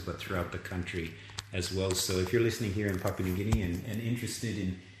centers, but throughout the country as well. So if you're listening here in Papua New Guinea and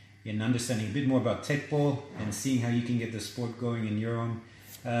interested in understanding a bit more about Tekball and seeing how you can get the sport going in your own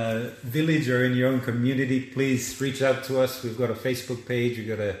village or in your own community, please reach out to us. We've got a Facebook page, we've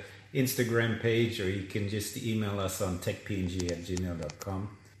got a Instagram page, or you can just email us on techpng@gmail.com.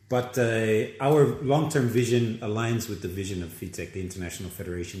 But our long-term vision aligns with the vision of FITEC, the International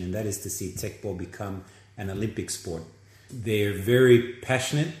Federation, and that is to see Tekball become an Olympic sport. They're very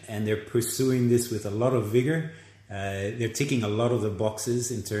passionate and they're pursuing this with a lot of vigor. They're ticking a lot of the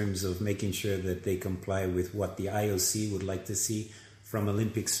boxes in terms of making sure that they comply with what the IOC would like to see from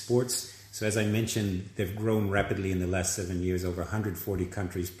Olympic sports. So as I mentioned, they've grown rapidly in the last 7 years, over 140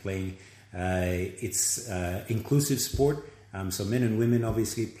 countries playing. It's inclusive sport, so men and women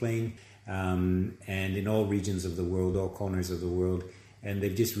obviously playing, and in all regions of the world, all corners of the world. And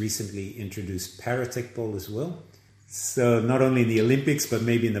they've just recently introduced Para-Tekball as well. So not only in the Olympics, but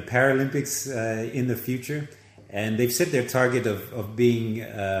maybe in the Paralympics in the future. And they've set their target of being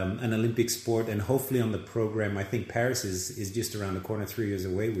an Olympic sport, and hopefully on the program. I think Paris is just around the corner, 3 years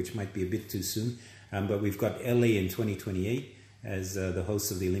away, which might be a bit too soon. But we've got LA in 2028 as the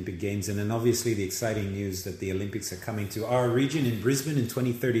host of the Olympic Games. And then obviously the exciting news that the Olympics are coming to our region in Brisbane in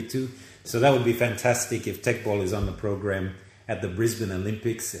 2032. So that would be fantastic if Tekball is on the program at the Brisbane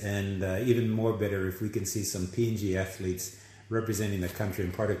Olympics, and even more better if we can see some PNG athletes representing the country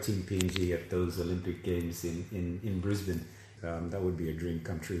and part of Team PNG at those Olympic Games in Brisbane. That would be a dream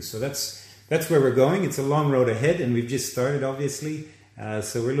come true. So that's where we're going. It's a long road ahead, and we've just started, obviously.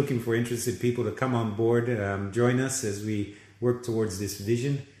 So we're looking for interested people to come on board, join us as we work towards this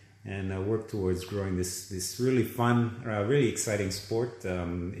vision and work towards growing this really fun, really exciting sport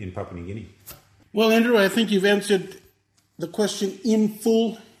in Papua New Guinea. Well, Andrew, I think you've answered the question in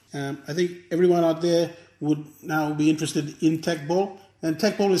full. I think everyone out there would now be interested in Tekball. And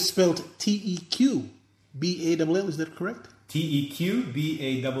Tekball is spelled T-E-Q-B-A-L-L, is that correct?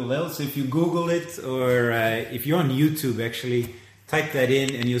 T-E-Q-B-A-L-L. So if you Google it, or if you're on YouTube, actually, type that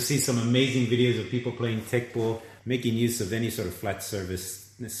in and you'll see some amazing videos of people playing Tekball, making use of any sort of flat surface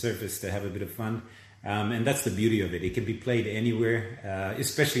to have a bit of fun. And that's the beauty of it. It can be played anywhere,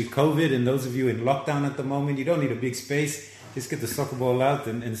 especially COVID. And those of you in lockdown at the moment, you don't need a big space. Just get the soccer ball out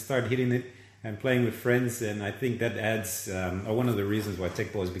and start hitting it and playing with friends. And I think that adds, or one of the reasons why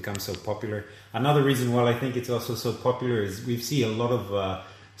Tekball has become so popular. Another reason why I think it's also so popular is we see a lot of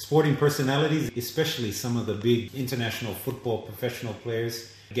sporting personalities, especially some of the big international football professional players,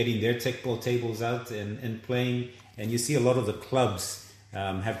 getting their Tekball tables out and playing. And you see a lot of the clubs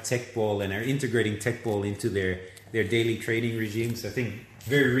have Tekball and are integrating Tekball into their daily training regimes. I think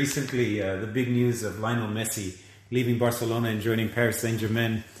very recently the big news of Lionel Messi leaving Barcelona and joining Paris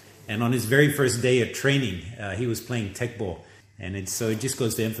Saint-Germain, And on his very first day of training, he was playing tech ball. And it just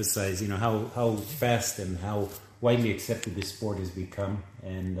goes to emphasize, how fast and how widely accepted this sport has become,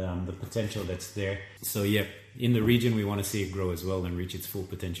 and the potential that's there. So yeah, in the region, we want to see it grow as well and reach its full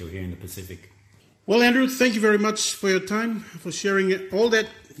potential here in the Pacific. Well, Andrew, thank you very much for your time, for sharing all that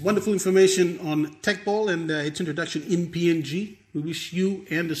wonderful information on tech ball and its introduction in PNG. We wish you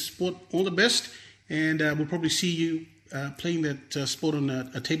and the sport all the best, and we'll probably see you playing that sport on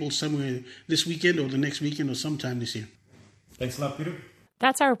a table somewhere this weekend or the next weekend or sometime this year. Thanks a lot, Peter.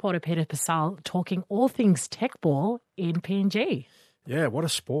 That's our reporter, Peter Pasal, talking all things tech ball in PNG. Yeah, what a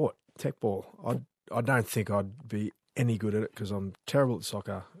sport, tech ball. I don't think I'd be any good at it because I'm terrible at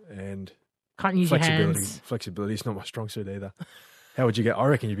soccer and can't use your hands. Flexibility is not my strong suit either. How would you get? I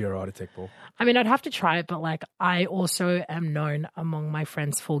reckon you'd be all right at tech ball. I mean, I'd have to try it, but I also am known among my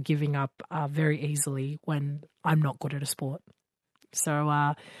friends for giving up very easily when I'm not good at a sport. So,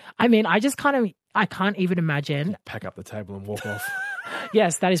 I mean, I can't even imagine. Pack up the table and walk off.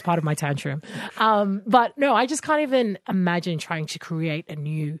 Yes, that is part of my tantrum. But no, I just can't even imagine trying to create a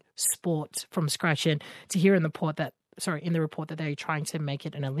new sport from scratch. And to hear in the report that they're trying to make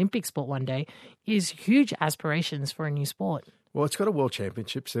it an Olympic sport one day is huge aspirations for a new sport. Well, it's got a world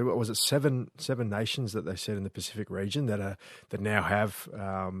championships. There was it seven nations that they said in the Pacific region that now have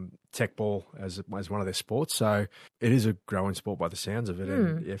tech ball as one of their sports. So it is a growing sport by the sounds of it.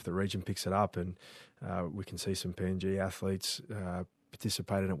 And if the region picks it up, and we can see some PNG athletes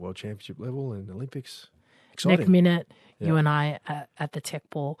participating at world championship level and Olympics. Exciting. Next minute, you and I at the tech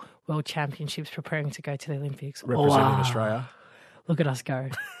ball world championships, preparing to go to the Olympics, representing Australia. Look at us go.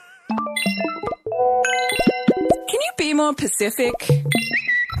 Can you be more Pacific?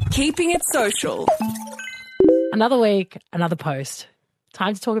 Keeping it social. Another week, another post.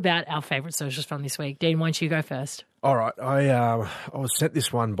 Time to talk about our favourite socials from this week. Dean, why don't you go first? All right. I was sent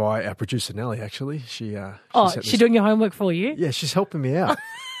this one by our producer, Nelly, actually. She's doing your homework for you? Yeah, she's helping me out.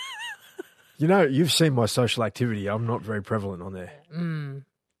 You've seen my social activity. I'm not very prevalent on there.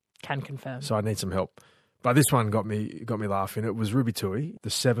 Can confirm. So I need some help. But this one got me laughing. It was Ruby Tui,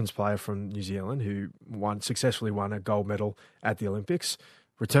 the sevens player from New Zealand, who successfully won a gold medal at the Olympics.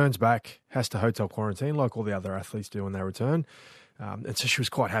 Returns back, has to hotel quarantine like all the other athletes do when they return. And so she was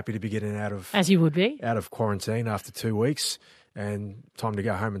quite happy to be getting out of, as you would be, out of quarantine after 2 weeks and time to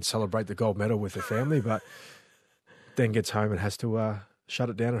go home and celebrate the gold medal with her family. But then gets home and has to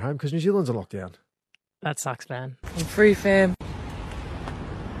shut it down at home because New Zealand's a lockdown. That sucks, man. I'm free, fam.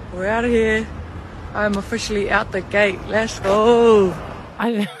 We're out of here. I'm officially out the gate. Let's go.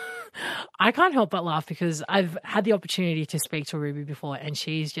 I can't help but laugh because I've had the opportunity to speak to Ruby before and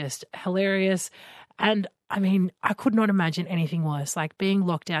she's just hilarious. And I mean, I could not imagine anything worse, like being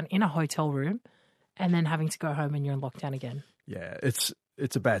locked down in a hotel room and then having to go home and you're in lockdown again. Yeah, it's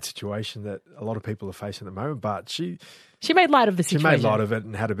a bad situation that a lot of people are facing at the moment, but she made light of the situation. She made light of it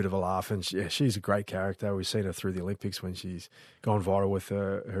and had a bit of a laugh. And she's a great character. We've seen her through the Olympics when she's gone viral with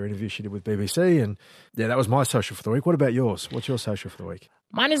her interview she did with BBC. And yeah, that was my social for the week. What about yours? What's your social for the week?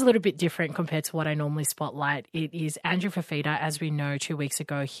 Mine is a little bit different compared to what I normally spotlight. It is Andrew Fifita. As we know, 2 weeks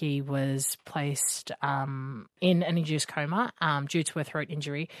ago, he was placed in an induced coma due to a throat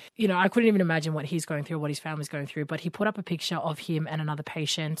injury. I couldn't even imagine what he's going through, what his family's going through, but he put up a picture of him and another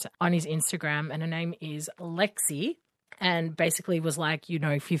patient on his Instagram, and her name is Lexi. And basically was like,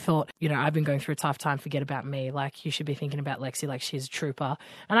 if you thought, I've been going through a tough time, forget about me. Like, you should be thinking about Lexi, like she's a trooper.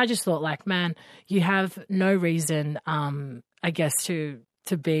 And I just thought, like, man, you have no reason, I guess, to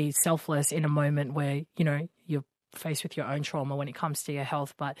be selfless in a moment where, you're faced with your own trauma when it comes to your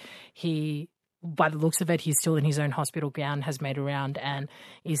health. But he, by the looks of it, he's still in his own hospital gown, has made around and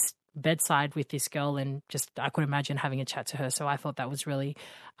is bedside with this girl, and just I could imagine having a chat to her. So I thought that was really,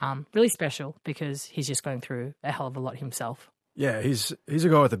 really special because he's just going through a hell of a lot himself. Yeah, he's a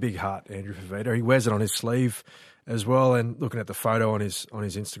guy with a big heart, Andrew Fifita. He wears it on his sleeve as well. And looking at the photo on his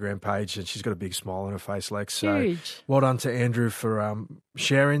Instagram page, and she's got a big smile on her face, Lex. So huge. Well done to Andrew for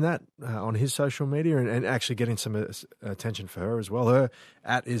sharing that on his social media and actually getting some attention for her as well. Her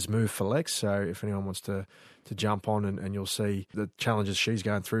 @ is Move for Lex. So if anyone wants to jump on and you'll see the challenges she's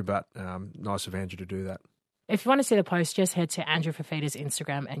going through, but nice of Andrew to do that. If you want to see the post, just head to Andrew Fifita's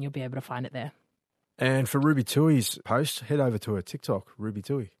Instagram and you'll be able to find it there. And for Ruby Tui's post, head over to her TikTok, Ruby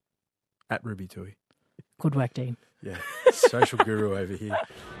Tui, @ Ruby Tui. Good work, Dean. Yeah, social guru over here.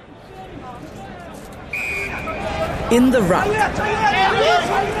 In the Ruck.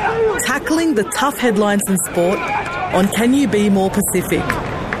 Tackling the tough headlines in sport on Can You Be More Pacific?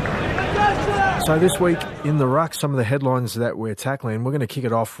 So this week in the ruck, some of the headlines that we're tackling, we're going to kick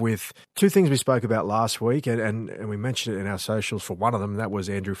it off with two things we spoke about last week, and we mentioned it in our socials for one of them. That was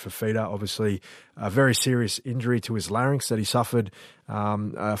Andrew Fifita, obviously a very serious injury to his larynx that he suffered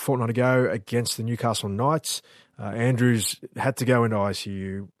a fortnight ago against the Newcastle Knights. Andrews had to go into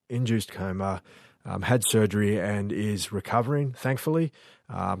ICU, induced coma, had surgery and is recovering, thankfully.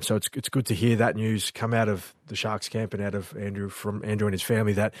 So it's good to hear that news come out of the Sharks camp and out of from Andrew and his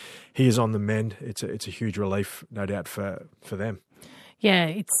family that he is on the mend. It's a huge relief, no doubt, for them. Yeah,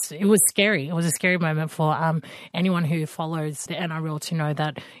 it was scary. It was a scary moment for anyone who follows the NRL to know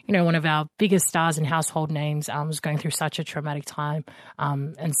that, you know, one of our biggest stars and household names was going through such a traumatic time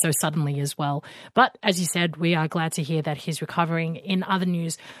and so suddenly as well. But as you said, we are glad to hear that he's recovering. In other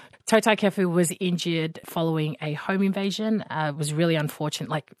news, Totai Kefu was injured following a home invasion. It was really unfortunate.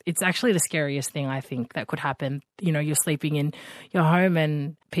 Like, it's actually the scariest thing I think that could happen. You know, you're sleeping in your home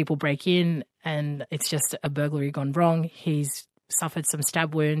and people break in and it's just a burglary gone wrong. He's suffered some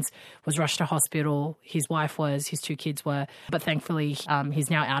stab wounds, was rushed to hospital. His wife was, his two kids were, but thankfully he's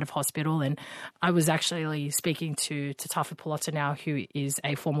now out of hospital. And I was actually speaking to Tafa Pilota now, who is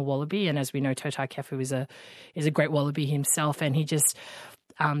a former Wallaby. And as we know, Totai Kefu is a great Wallaby himself. And he just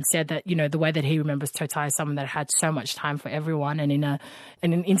said that, you know, the way that he remembers Totai is someone that had so much time for everyone. And in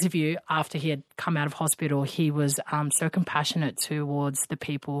an interview after he had come out of hospital, he was so compassionate towards the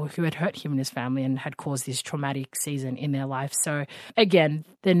people who had hurt him and his family and had caused this traumatic season in their life. So again,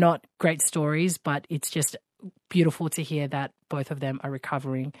 they're not great stories, but it's just beautiful to hear that both of them are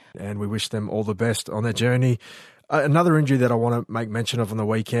recovering. And we wish them all the best on their journey. Another injury that I want to make mention of on the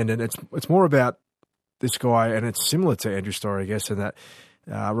weekend, and it's more about this guy, and it's similar to Andrew's story, I guess, in that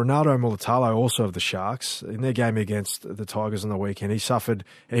Ronaldo Mulitalo, also of the Sharks, in their game against the Tigers on the weekend, he suffered,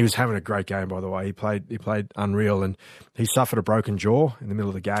 and he was having a great game, by the way. He played unreal, and he suffered a broken jaw in the middle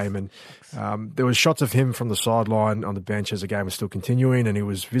of the game. And there was shots of him from the sideline on the bench as the game was still continuing, and he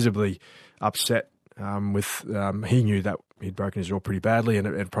was visibly upset he knew that he'd broken his jaw pretty badly, and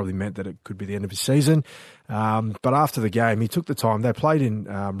it probably meant that it could be the end of his season. But after the game, he took the time. They played in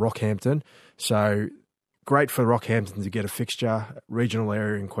Rockhampton, so great for Rockhampton to get a fixture, regional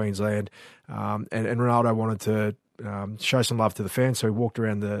area in Queensland. And Ronaldo wanted to show some love to the fans, so he walked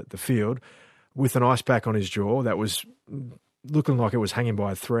around the field with an ice pack on his jaw that was looking like it was hanging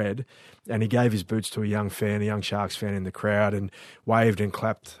by a thread, and he gave his boots to a young Sharks fan in the crowd, and waved and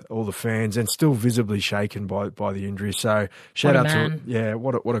clapped all the fans, and still visibly shaken by the injury. So shout out to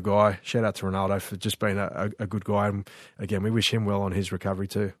what a guy. Shout out to Ronaldo for just being a good guy, and again, we wish him well on his recovery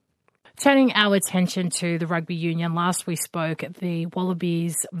too. Turning our attention to the rugby union, last we spoke, the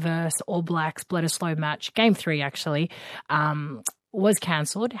Wallabies versus All Blacks Bledisloe match, Game 3 actually, was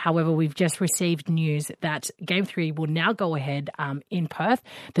cancelled. However, we've just received news that Game 3 will now go ahead in Perth.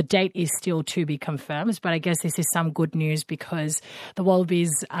 The date is still to be confirmed, but I guess this is some good news because the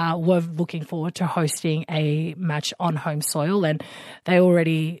Wallabies were looking forward to hosting a match on home soil, and they were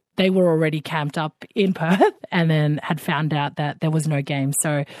already camped up in Perth and then had found out that there was no game.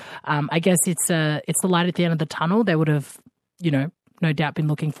 So I guess it's the light at the end of the tunnel. They would have, you know, no doubt been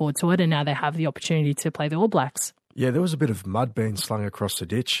looking forward to it, and now they have the opportunity to play the All Blacks. Yeah, there was a bit of mud being slung across the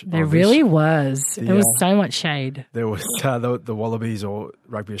ditch. There really was. There was so much shade. There was the Wallabies or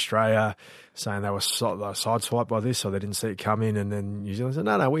Rugby Australia saying they were sideswiped by this, so they didn't see it coming. And then New Zealand said,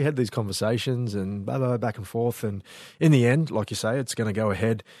 no, we had these conversations and blah, blah, blah, back and forth. And in the end, like you say, it's going to go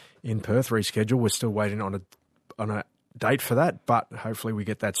ahead in Perth, reschedule. We're still waiting on a date for that, but hopefully we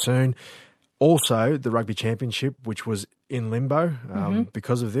get that soon. Also, the Rugby Championship, which was in limbo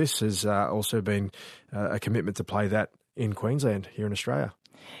because of this, has also been a commitment to play that in Queensland here in Australia.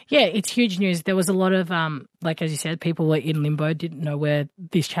 Yeah, it's huge news. There was a lot of, like as you said, people were in limbo, didn't know where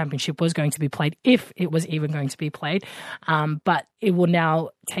this championship was going to be played, if it was even going to be played. But it will now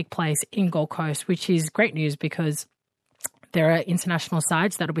take place in Gold Coast, which is great news because there are international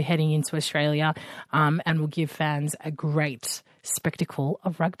sides that will be heading into Australia and will give fans a great spectacle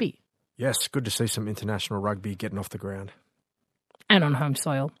of rugby. Yes, good to see some international rugby getting off the ground. And on home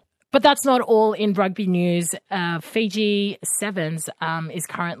soil. But that's not all in rugby news. Fiji Sevens is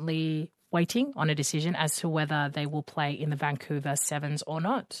currently waiting on a decision as to whether they will play in the Vancouver Sevens or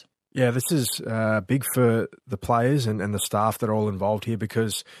not. Yeah, this is big for the players and the staff that are all involved here,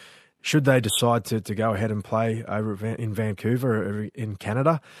 because should they decide to go ahead and play over in Vancouver or in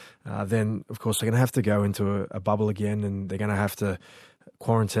Canada, then, of course, they're going to have to go into a bubble again, and they're going to have to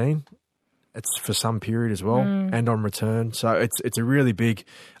quarantine. It's for some period as well, and on return. So it's a really big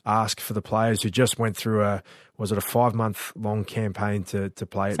ask for the players who just went through a 5-month long campaign to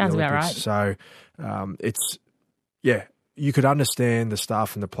play at the Olympics. Sounds about right. So you could understand the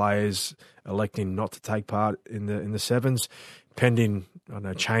staff and the players electing not to take part in the sevens, pending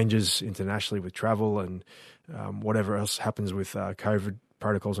changes internationally with travel and whatever else happens with COVID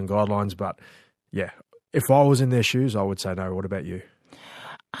protocols and guidelines. But yeah, if I was in their shoes, I would say no. What about you?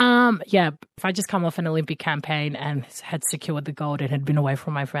 Yeah, if I just come off an Olympic campaign and had secured the gold and had been away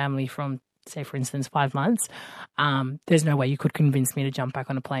from my family from, say, for instance, 5 months, there's no way you could convince me to jump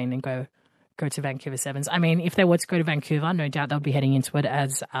back on a plane and go to Vancouver Sevens. I mean, if they were to go to Vancouver, no doubt they'll be heading into it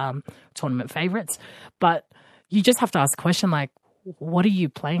as tournament favourites. But you just have to ask the question, like, what are you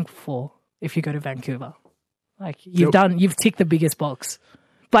playing for if you go to Vancouver? Like, you've ticked the biggest box.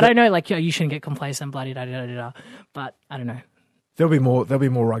 But I know, like, you shouldn't get complacent, bloody-da-da-da-da. But I don't know. There'll be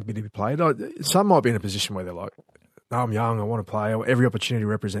more rugby to be played. Some might be in a position where they're like, no, I'm young, I want to play. Every opportunity to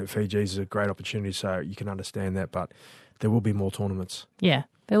represent Fiji is a great opportunity, so you can understand that. But there will be more tournaments. Yeah,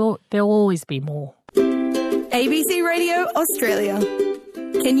 there'll always be more. ABC Radio Australia.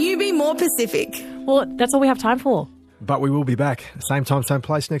 Can you be more Pacific? Well, that's all we have time for. But we will be back. Same time, same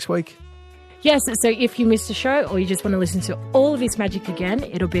place next week. Yes, so if you missed the show or you just want to listen to all of this magic again,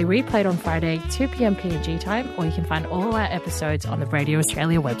 it'll be replayed on Friday, 2 p.m. PNG time, or you can find all our episodes on the Radio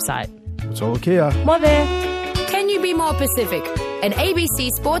Australia website. It's all Kia. More there. Can You Be More Pacific? An ABC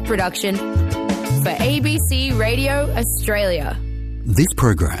Sport production for ABC Radio Australia. This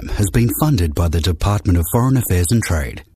program has been funded by the Department of Foreign Affairs and Trade.